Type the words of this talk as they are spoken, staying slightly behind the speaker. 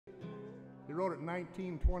He wrote it in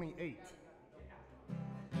 1928.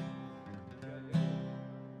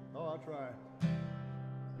 Oh, I'll try.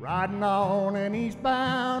 Riding on an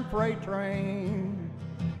eastbound freight train,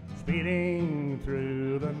 speeding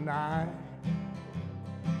through the night.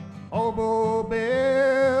 Hobo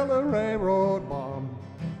Bill, a railroad bum,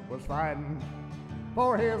 was fighting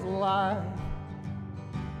for his life.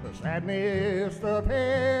 The sadness of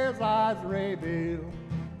his eyes revealed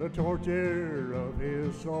the torture of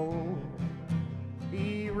his soul.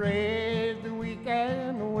 He raised a weak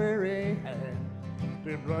and weary hand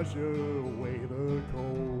to brush away the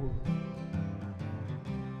cold.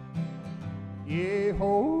 Yeah,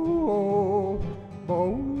 ho,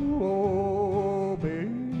 bo,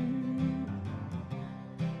 babe.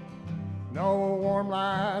 No warm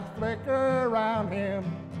lights flicker around him,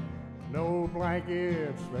 no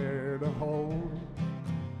blankets there to hold.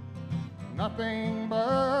 Nothing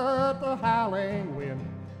but the howling wind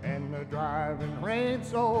and the driving rain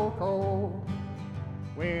so cold.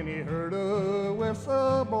 When he heard a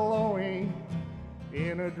whistle blowing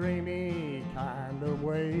in a dreamy kind of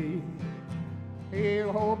way, a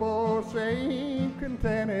hobo seemed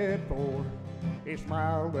contented, for he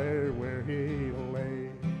smiled there where he lay.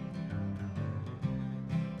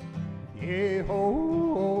 Yeah,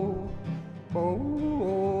 ho,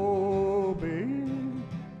 ho, babe.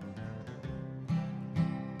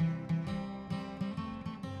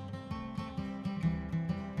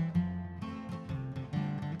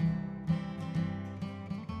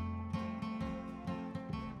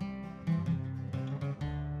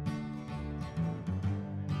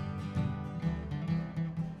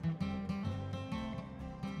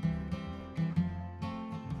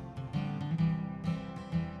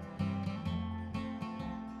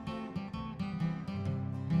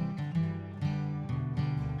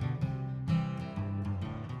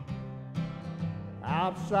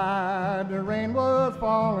 Outside the rain was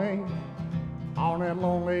falling on that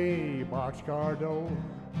lonely boxcar door,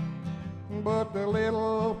 but the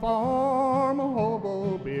little farm of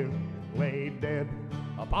Hobo Bill lay dead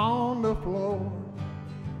upon the floor.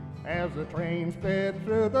 As the train sped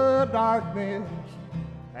through the darkness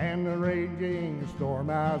and the raging storm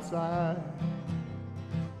outside,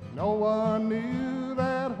 no one knew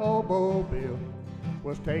that Hobo Bill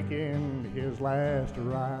was taking his last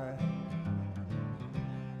ride.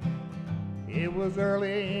 It was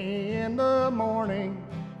early in the morning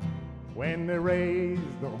when they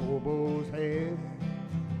raised the hobo's head.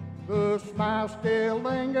 The smile still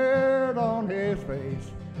lingered on his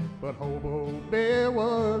face, but Hobo Bill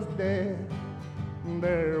was dead.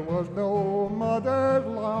 There was no mother's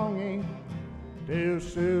longing to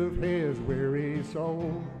soothe his weary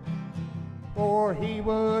soul, for he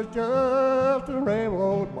was just a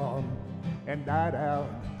railroad bum and died out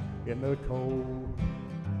in the cold.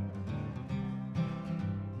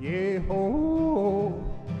 Yeah, ho,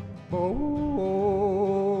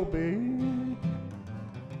 ho, babe.